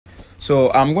So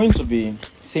I'm going to be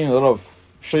seeing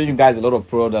showing you guys a lot of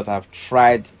products that I've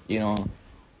tried, before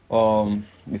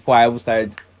I ever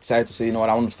decided to say, what,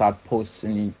 I want to start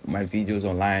posting my videos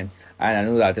online. And I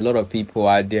know that a lot of people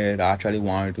out there that actually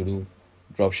want to do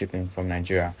drop shipping from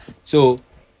Nigeria. So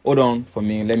hold on for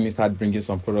me. Let me start bringing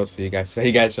some products for you guys so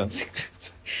you guys can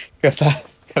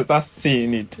start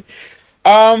seeing it. There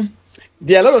are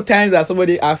a lot of times that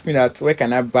somebody asked me that where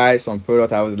can I buy some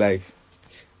product. I was like,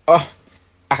 oh,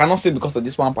 I cannot say because of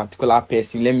this one particular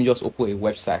person. Let me just open a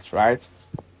website, right?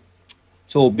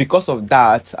 So because of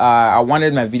that, I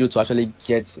wanted my video to actually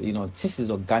get, this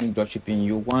is organic dropshipping.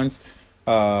 You want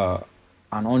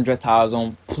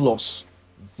 100,000 plus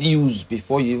views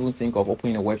before you even think of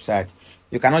opening a website.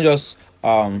 You cannot just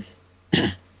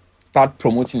start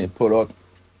promoting a product.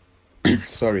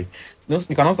 Sorry,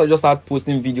 you cannot just start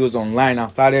posting videos online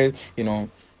and started,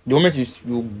 the moment you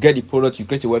get the product, you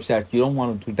create a website. You don't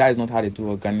want to do that. Is not how they do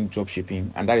organic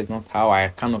dropshipping, and that is not how I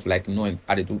kind of like know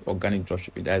how they do organic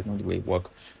dropshipping. That is not the way it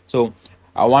works. So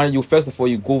I want you, first of all,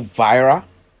 you go viral,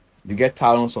 you get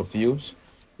thousands of views,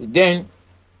 then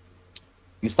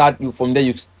from there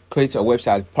you create a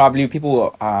website. Probably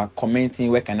people are commenting,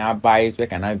 where can I buy it, where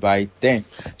can I buy it. Then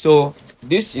so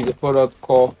this is a product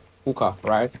called hookah,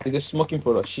 right? It's a smoking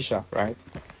product, shisha, right?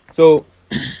 So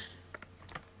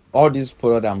all these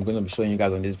products I'm going to be showing you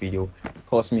guys on this video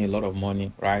cost me a lot of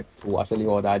money, right, to actually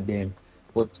order them.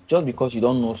 But just because you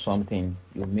don't know something,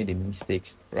 you made a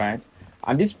mistake, right?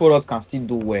 And this product can still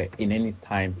do well in any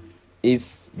time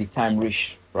if the time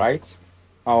reach, right?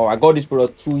 I got this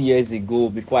product 2 years ago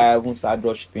before I even started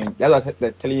dropshipping. That's why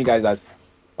I'm telling you guys that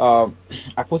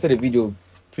I posted a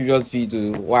previous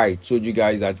video where I told you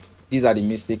guys that these are the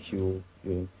mistakes you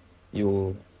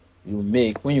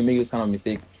make when you make this kind of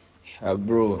mistake.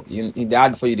 Bro, it's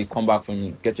hard for you to come back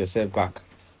and get yourself back.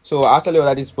 So I actually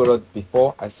ordered this product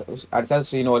before. I decided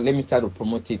to, let me try to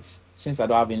promote it. Since I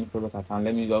don't have any product at hand,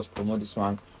 let me just promote this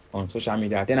one on social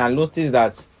media. Then I noticed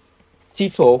that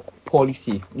TikTok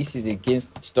policy, this is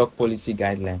against TikTok policy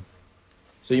guideline.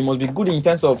 So you must be good in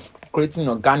terms of creating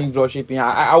organic dropshipping.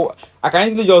 I can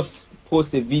easily just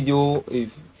post a video, a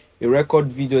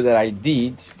record video that I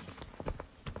did.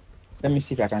 Let me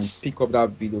see if I can pick up that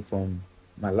video from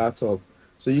my laptop,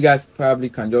 so you guys probably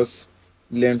can just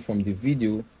learn from the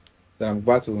video that I'm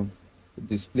about to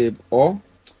display. Or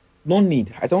no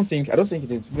need. I don't think it is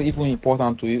even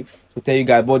important to tell you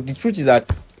guys. But the truth is that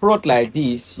product like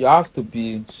this, you have to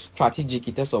be strategic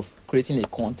in terms of creating a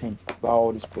content about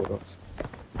all these products.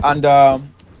 And I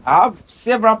have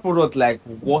several products like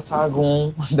water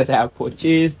gun that I have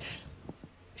purchased.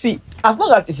 See, as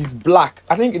long as it is black,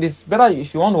 I think it is better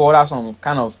if you want to order some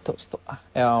kind of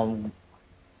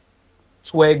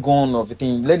swear gun of a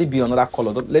thing. Let it be another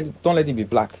color. Don't let it be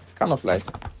black. Kind of like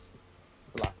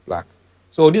black.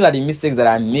 So these are the mistakes that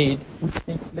I made.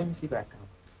 Let me see if I can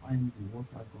find the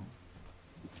water gun.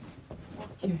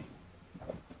 Okay.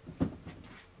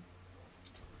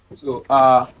 So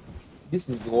this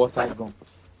is the water gun.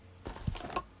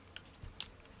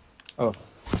 Oh,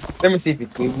 let me see if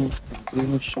it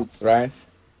even shoots, right?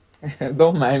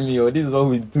 Don't mind me. This is what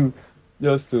we do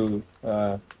just to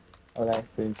what I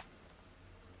say.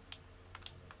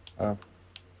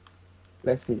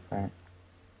 Let's see if I.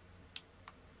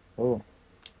 Oh,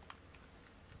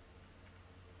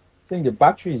 I think the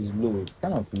battery is low. It's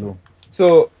kind of low.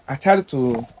 So I tried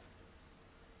to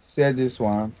set this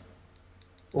one.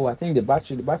 Oh, I think the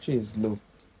battery is low,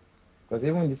 because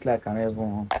even this light can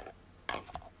even.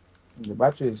 The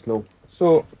battery is low.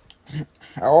 So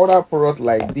I order a product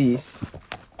like this,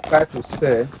 try to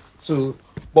sell too,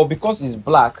 but because it's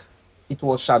black, it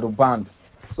was shadow banned.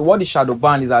 So what is shadow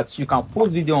banned is that you can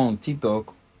post video on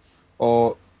TikTok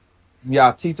or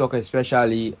TikTok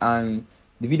especially, and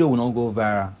the video will not go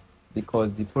viral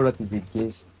because the product is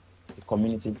against the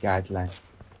community guideline.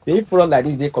 So if product like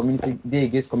this they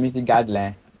against community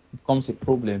guideline, it becomes a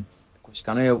problem because you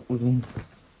cannot even.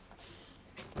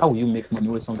 How will you make money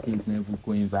when something is never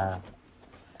going viral?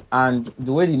 And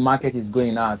the way the market is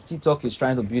going now, TikTok is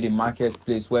trying to build a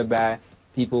marketplace whereby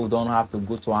people don't have to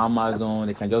go to Amazon.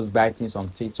 They can just buy things on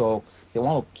TikTok. They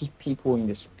want to keep people in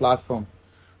this platform.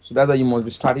 So that's why you must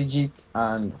be strategic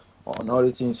and on all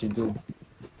the things you do.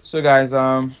 So guys,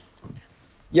 I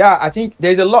think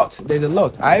there's a lot.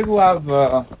 I will have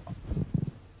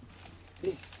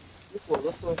this was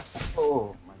also,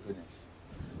 oh my goodness.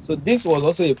 So this was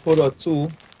also a product too.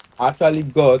 I actually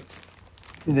got.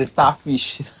 This is a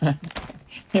starfish.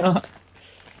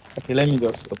 Okay, let me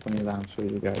just open it and show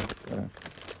you guys.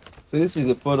 So this is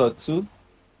a product too.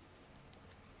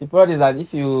 The product is that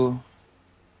if you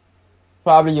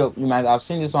Probably you might have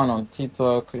seen this one on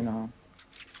TikTok, you know.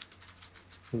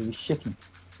 You'll be shaking.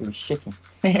 You'll be shaking.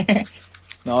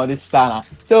 No, this star.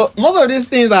 So most of these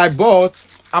things I bought,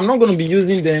 I'm not going to be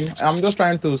using them. I'm just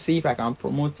trying to see if I can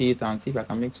promote it and see if I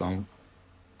can make some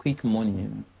quick money. You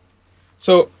know?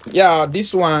 So yeah,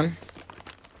 this one,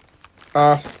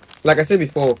 like I said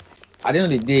before, at the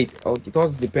end of the day, it all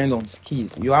depends on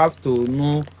skills. You have to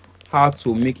know how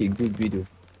to make a good video,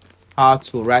 how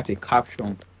to write a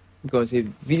caption, because a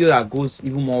video that goes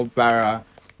even more viral,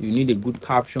 you need a good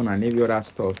caption and every other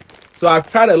stuff. So I've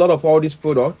tried a lot of all these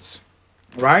products,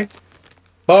 right?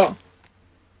 But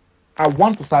I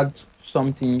want to start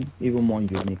something even more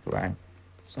unique, right?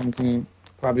 Something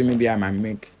probably maybe I might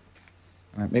make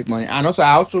money. And also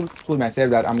I also told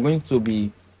myself that I'm going to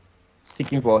be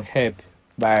seeking for help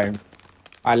by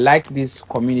I like this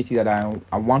community that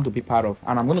I want to be part of,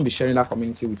 and I'm going to be sharing that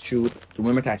community with you the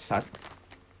moment I start.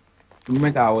 The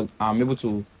moment I'm able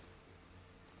to,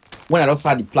 when I don't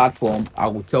start the platform, I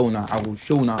will tell you now, I will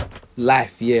show you now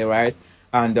life here, right?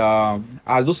 And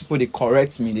as those people, they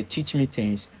correct me, they teach me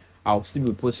things, I'll still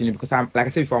be posting it, because I'm, like I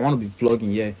said before, I want to be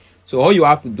vlogging here. So all you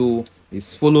have to do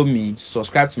is follow me,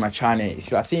 subscribe to my channel.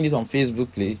 If you are seeing this on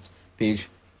Facebook page,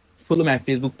 follow my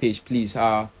Facebook page, please.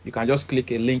 You can just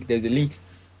click a link. There's a link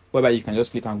whereby you can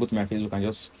just click and go to my Facebook and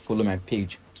just follow my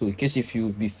page. So in case if you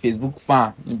be Facebook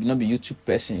fan, you be not be YouTube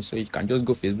person, so you can just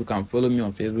go Facebook and follow me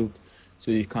on Facebook,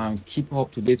 so you can keep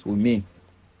up to date with me.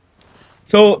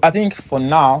 So I think for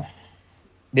now,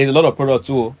 there's a lot of products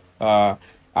too. I'm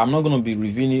not going to be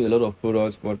revealing a lot of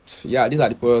products, but yeah, these are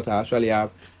the products I actually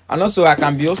have. And also I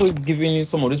can be also giving you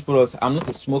some of these products. I'm not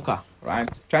a smoker,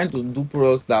 right? Trying to do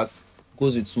products that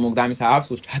goes with smoke, that means I have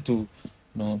to try to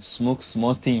smoke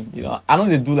small thing. I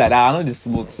don't do like that. I don't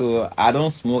smoke, so I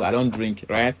don't smoke, I don't drink,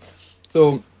 right?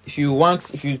 So if you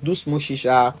do smoke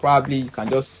shisha, probably you can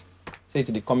just say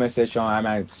to the comment section, I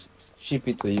might ship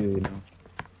it to you.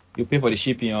 You pay for the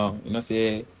shipping,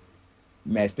 say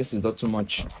my expense is not too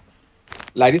much.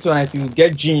 Like this one, if you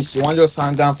get jeans, you want to just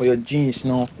hang down for your jeans,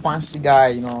 fancy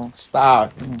guy,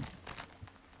 star. You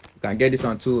can get this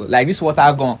one too. Like this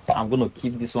water gun, I'm gonna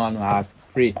keep this one. I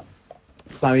pray.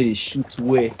 This one really shoot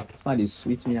away. This one is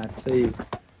sweet me. I tell you.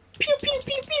 Pew pew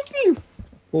pew pew pew.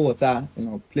 Oh, water,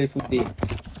 playful day.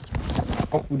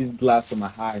 I'll put this glass on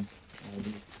my eye.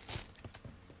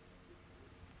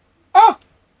 Oh,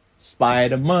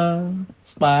 Spider-Man,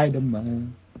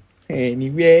 Spider-Man.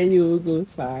 Anywhere you go,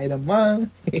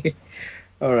 Spider-Man.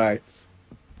 All right.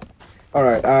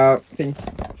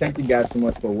 Thank you guys so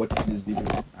much for watching this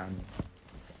video. And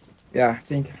yeah, I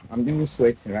think I'm even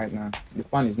sweating right now. The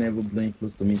fan is never blowing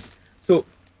close to me. So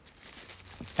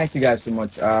thank you guys so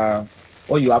much.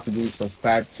 All you have to do is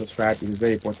subscribe. It is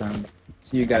very important.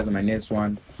 See you guys on my next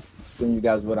one. Showing you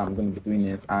guys what I'm going to be doing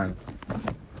next, and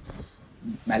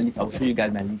my list. I'll show you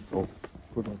guys my list of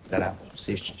products that I've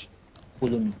searched.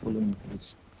 Follow me,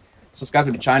 please. Subscribe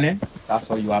to the channel.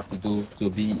 That's all you have to do to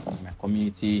be in my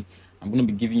community. I'm going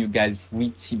to be giving you guys free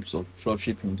tips of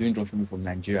dropshipping, doing dropshipping from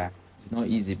Nigeria. It's not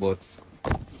easy, but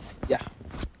yeah,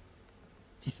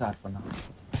 peace out for now.